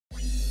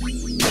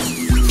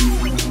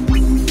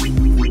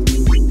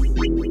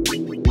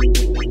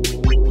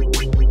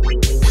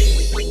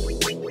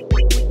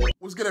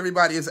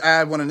everybody? It's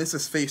Abwon, and this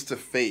is Face to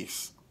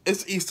Face.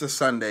 It's Easter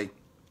Sunday.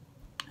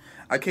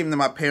 I came to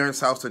my parents'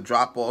 house to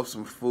drop off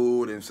some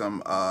food and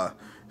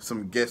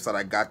some gifts that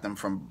I got them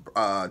from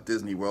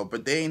Disney World,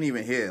 but they ain't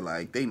even here.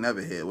 Like, they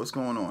never here. What's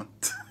going on?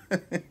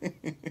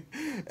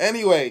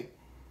 Anyway,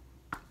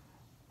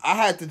 I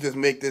had to just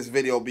make this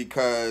video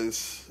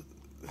because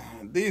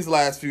these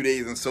last few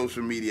days in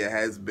social media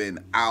has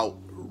been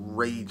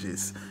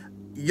outrageous.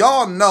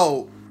 Y'all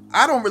know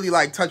I don't really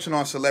like touching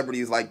on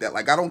celebrities like that.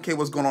 Like, I don't care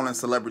what's going on in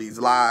celebrities'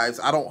 lives.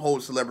 I don't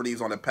hold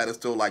celebrities on a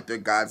pedestal like they're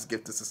God's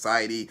gift to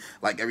society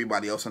like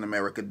everybody else in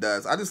America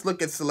does. I just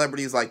look at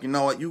celebrities like, you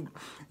know what,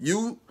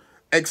 you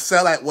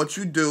excel at what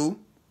you do,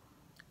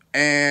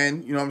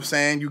 and, you know what I'm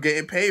saying, you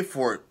getting paid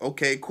for it.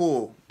 Okay,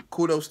 cool.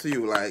 Kudos to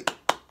you. Like,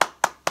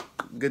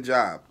 good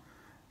job.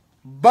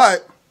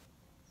 But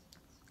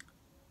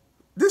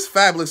this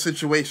Fabolous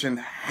situation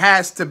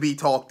has to be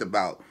talked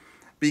about.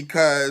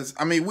 Because,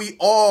 I mean, we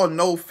all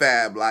know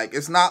Fab. Like,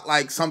 it's not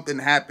like something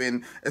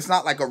happened. It's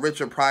not like a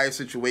Richard Pryor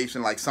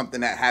situation, like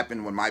something that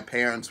happened when my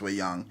parents were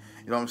young.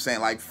 You know what I'm saying?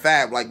 Like,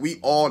 Fab, like, we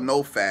all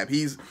know Fab.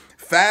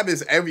 Fab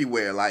is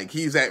everywhere. Like,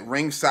 he's at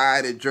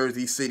Ringside at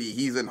Jersey City.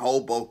 He's in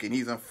Hoboken.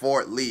 He's in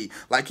Fort Lee.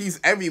 Like, he's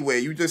everywhere.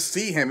 You just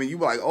see him and you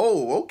like,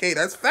 oh, okay,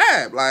 that's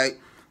Fab. Like,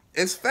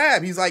 it's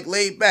Fab. He's, like,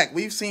 laid back.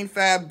 We've seen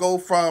Fab go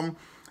from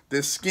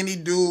this skinny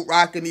dude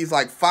rocking these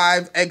like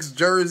 5X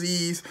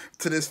jerseys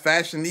to this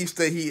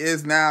fashionista he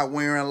is now,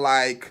 wearing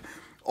like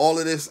all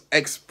of this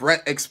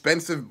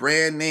expensive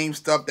brand name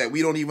stuff that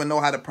we don't even know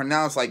how to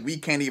pronounce. Like, we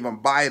can't even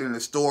buy it in the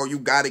store. You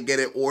got to get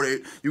it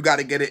ordered. You got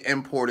to get it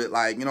imported.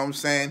 Like, you know what I'm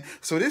saying?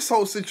 So this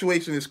whole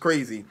situation is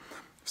crazy.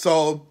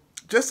 So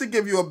just to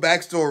give you a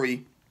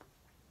backstory,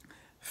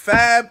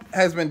 Fab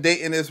has been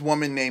dating this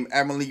woman named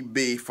Emily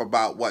B for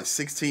about, what,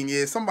 16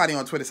 years? Somebody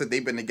on Twitter said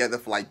they've been together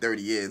for like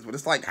 30 years. But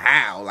it's like,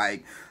 how?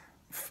 Like,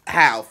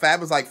 how? Fab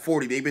was like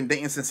 40. They've been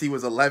dating since he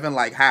was 11.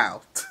 Like,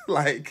 how?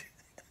 like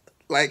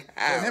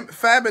how?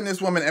 Fab and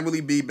this woman, Emily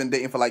B, been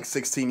dating for like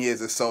 16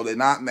 years or so. They're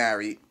not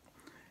married.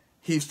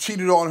 He's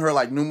cheated on her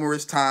like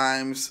numerous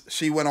times.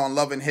 She went on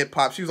Love and Hip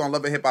Hop. She was on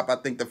Love and Hip Hop, I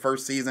think, the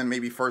first season,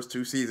 maybe first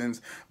 2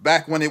 seasons,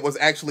 back when it was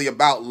actually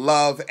about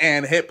love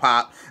and hip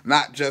hop,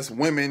 not just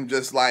women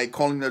just like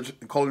calling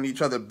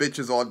each other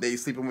bitches all day,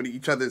 sleeping with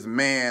each other's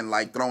man,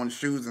 like throwing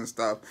shoes and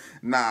stuff.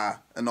 Nah,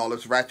 and all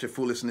this ratchet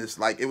foolishness.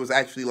 Like, it was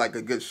actually like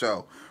a good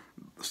show.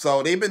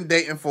 So they've been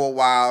dating for a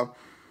while.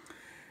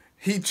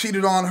 He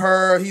cheated on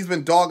her. He's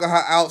been dogging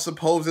her out,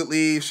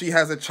 supposedly. She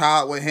has a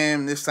child with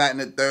him, this, that, and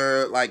the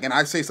third. Like, and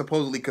I say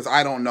supposedly because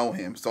I don't know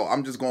him. So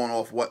I'm just going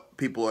off what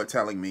people are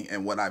telling me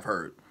and what I've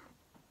heard.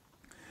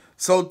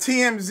 So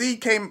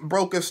TMZ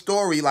broke a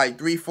story like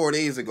 3-4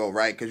 days ago,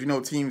 right? Because, you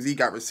know, TMZ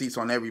got receipts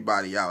on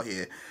everybody out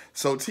here.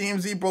 So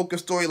TMZ broke a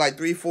story like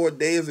 3-4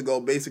 days ago,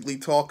 basically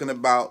talking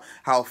about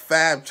how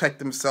Fab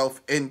checked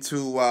himself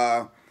into,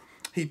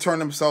 he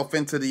turned himself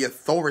into the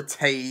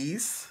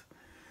authorities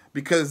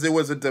because there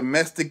was a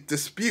domestic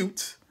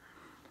dispute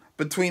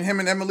between him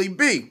and Emily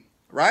B,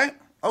 right?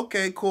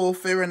 Okay, cool,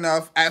 fair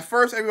enough. At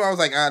first, everybody was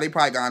like, they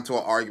probably got into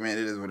an argument.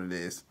 It is what it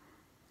is.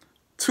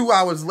 2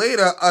 hours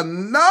later,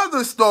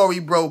 another story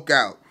broke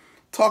out,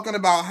 talking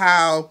about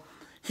how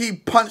he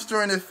punched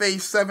her in the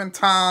face 7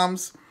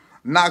 times,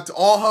 knocked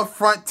all her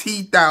front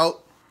teeth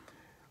out.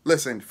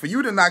 Listen, for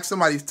you to knock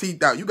somebody's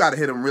teeth out, you got to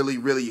hit them really,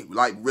 really,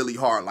 like, really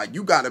hard. Like,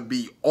 you got to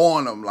be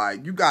on them.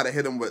 Like, you got to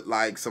hit them with,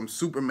 like, some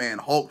Superman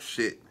Hulk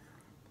shit.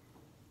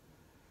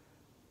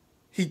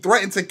 He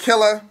threatened to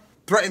kill her,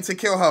 threatened to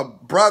kill her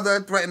brother,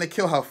 threatened to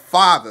kill her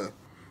father.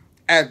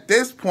 At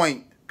this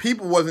point,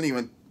 people wasn't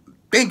even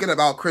thinking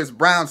about Chris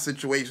Brown's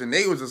situation.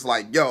 They was just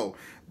like, yo,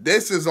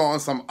 this is on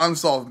some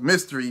unsolved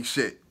mystery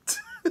shit.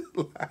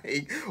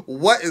 Like,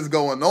 what is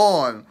going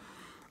on?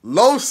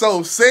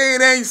 Loso, say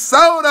it ain't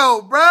so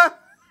though, bruh.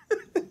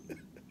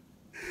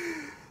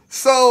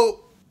 So,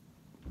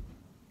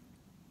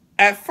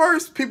 at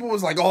first, people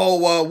was like, oh,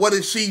 well, what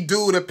did she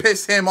do to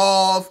piss him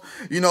off?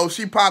 You know,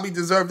 she probably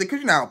deserved it.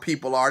 Because you know how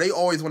people are. They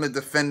always want to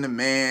defend the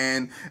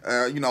man.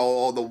 You know,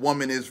 oh, the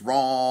woman is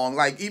wrong.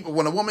 Like, even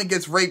when a woman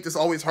gets raped, it's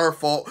always her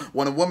fault.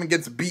 When a woman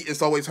gets beat,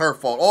 it's always her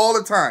fault. All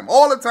the time.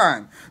 All the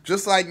time.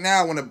 Just like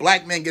now, when a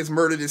black man gets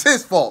murdered, it's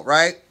his fault,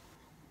 right?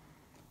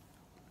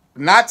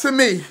 Not to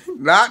me.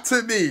 Not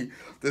to me.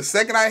 The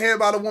second I hear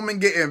about a woman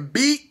getting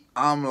beat,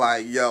 I'm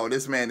like, yo,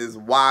 this man is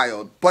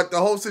wild. But the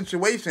whole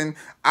situation,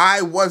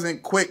 I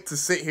wasn't quick to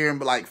sit here and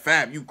be like,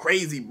 Fab, you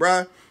crazy,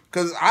 bruh.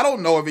 Because I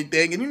don't know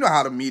everything. And you know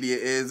how the media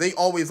is. They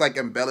always, like,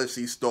 embellish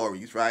these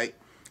stories, right?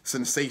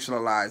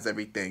 Sensationalize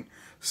everything.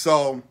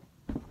 So,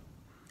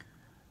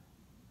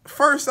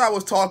 first I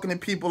was talking to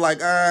people like,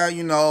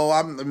 you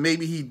know,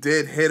 maybe he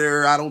did hit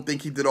her. I don't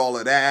think he did all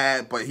of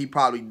that. But he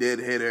probably did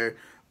hit her.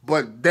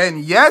 But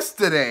then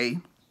yesterday,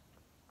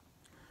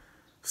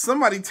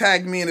 somebody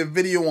tagged me in a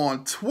video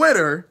on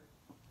Twitter,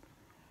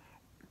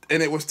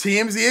 and it was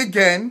TMZ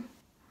again.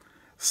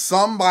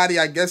 Somebody,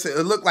 I guess it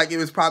looked like it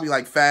was probably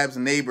like Fab's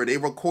neighbor. They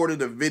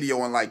recorded a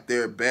video in like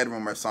their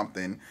bedroom or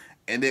something,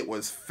 and it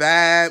was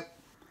Fab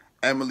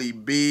Emily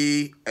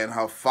B and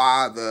her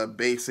father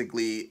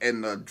basically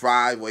in the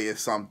driveway or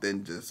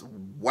something, just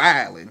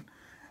wailing.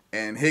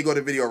 And here go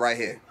the video right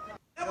here.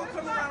 I don't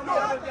give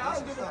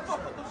a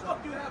fuck what the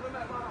fuck you have him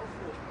at my house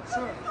for.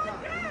 Sir,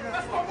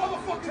 that's my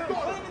motherfucking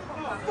daughter.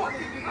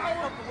 Fucking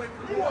fuck away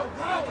from me. You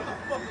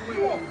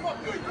are fuck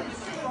away from me.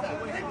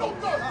 Ain't no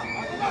third.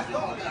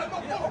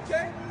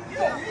 Okay?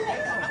 Yeah,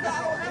 I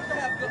don't have to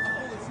have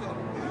bullets in it.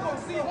 You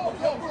gonna see him.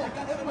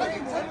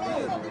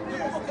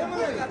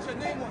 Emily got your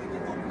name on it.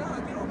 Nah,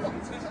 get on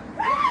fucking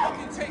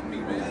fucking take me,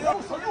 man.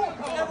 Ever come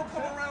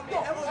around me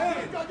ever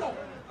again.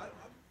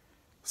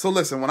 So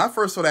listen, when I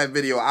first saw that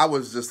video, I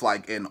was just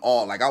like in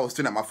awe. Like I was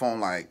sitting at my phone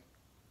like,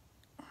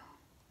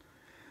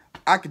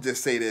 I could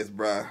just say this,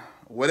 bruh.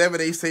 Whatever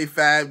they say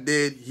Fab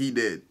did, he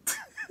did.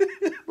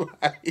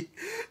 Like,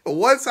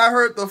 once I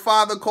heard the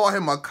father call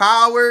him a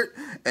coward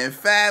and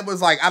Fab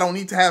was like, I don't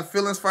need to have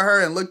feelings for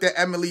her, and looked at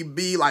Emily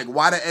B like,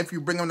 why the F you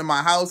bring him to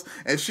my house?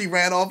 And she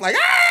ran off like,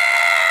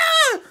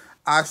 ah!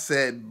 I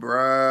said,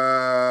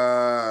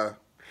 bruh.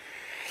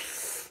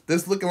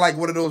 This looking like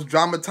one of those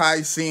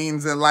dramatized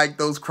scenes in like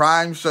those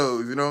crime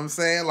shows. You know what I'm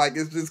saying? Like,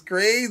 it's just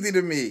crazy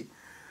to me.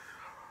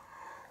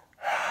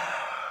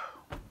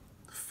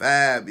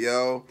 Fab,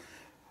 yo.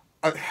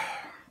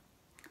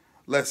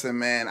 Listen,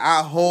 man,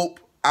 I hope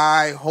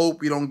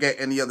you don't get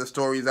any other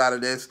stories out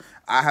of this.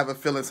 I have a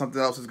feeling something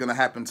else is going to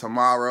happen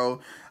tomorrow.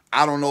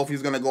 I don't know if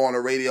he's going to go on the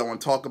radio and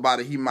talk about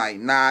it. He might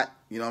not.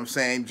 You know what I'm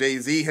saying?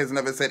 Jay-Z has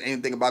never said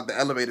anything about the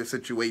elevator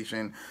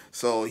situation.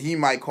 So he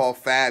might call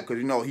Fab because,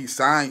 you know, he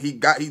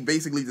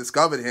basically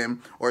discovered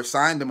him or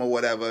signed him or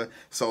whatever.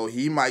 So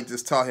he might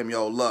just tell him,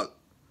 yo, look,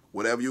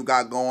 whatever you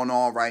got going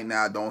on right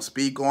now, don't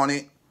speak on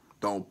it.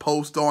 Don't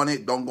post on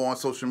it. Don't go on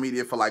social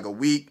media for like a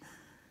week.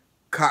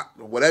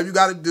 Whatever you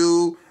got to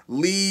do,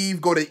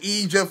 leave, go to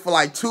Egypt for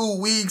like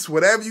 2 weeks.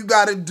 Whatever you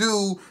got to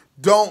do,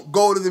 don't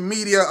go to the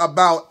media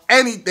about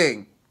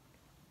anything.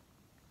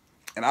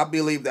 And I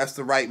believe that's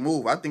the right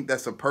move. I think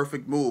that's a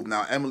perfect move.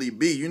 Now, Emily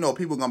B, you know,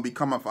 people gonna be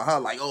coming for her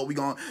like, oh,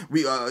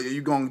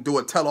 you gonna do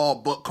a tell-all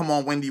book? Come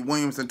on, Wendy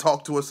Williams, and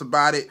talk to us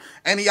about it.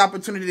 Any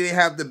opportunity they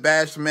have to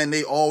bash men,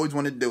 they always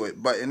want to do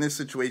it. But in this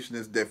situation,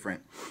 it's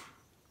different.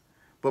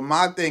 But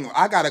my thing,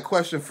 I got a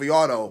question for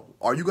y'all though.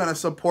 Are you gonna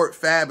support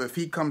Fab if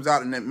he comes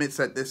out and admits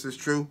that this is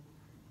true?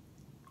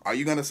 Are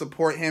you gonna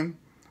support him?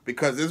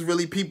 Because there's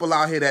really people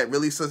out here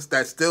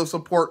that still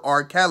support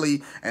R.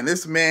 Kelly, and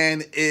this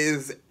man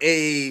is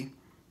a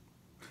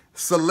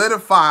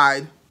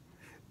solidified,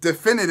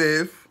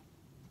 definitive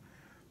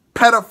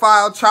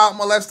pedophile, child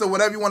molester,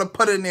 whatever you want to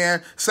put in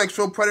there,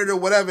 sexual predator,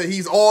 whatever.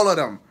 He's all of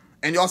them.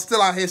 And y'all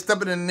still out here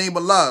stepping in the name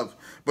of love.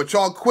 But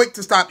y'all quick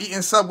to stop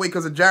eating Subway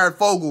because of Jared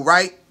Fogle,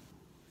 right?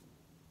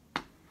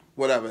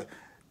 Whatever.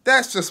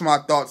 That's just my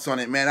thoughts on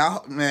it, man.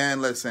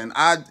 Man, listen,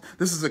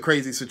 this is a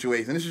crazy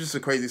situation. This is just a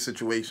crazy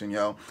situation,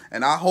 yo.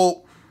 And I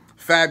hope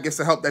Fab gets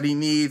the help that he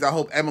needs. I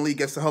hope Emily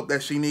gets the help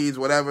that she needs,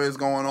 whatever is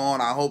going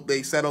on. I hope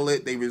they settle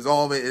it, they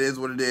resolve it. It is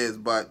what it is.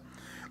 But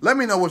let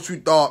me know what you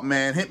thought,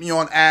 man. Hit me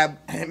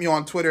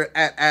on Twitter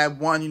at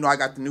Abwon. You know I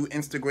got the new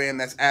Instagram.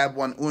 That's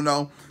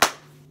Abwon1.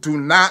 Do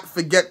not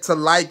forget to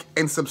like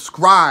and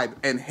subscribe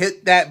and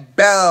hit that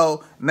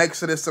bell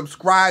next to the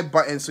subscribe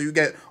button so you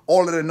get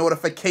all of the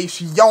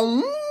notifications.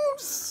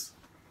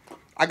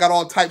 I got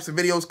all types of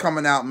videos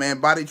coming out, man.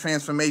 Body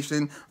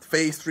transformation.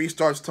 Phase 3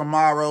 starts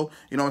tomorrow.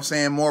 You know what I'm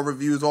saying? More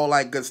reviews, all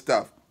that good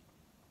stuff.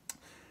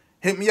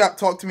 Hit me up.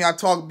 Talk to me. I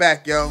talk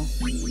back, yo.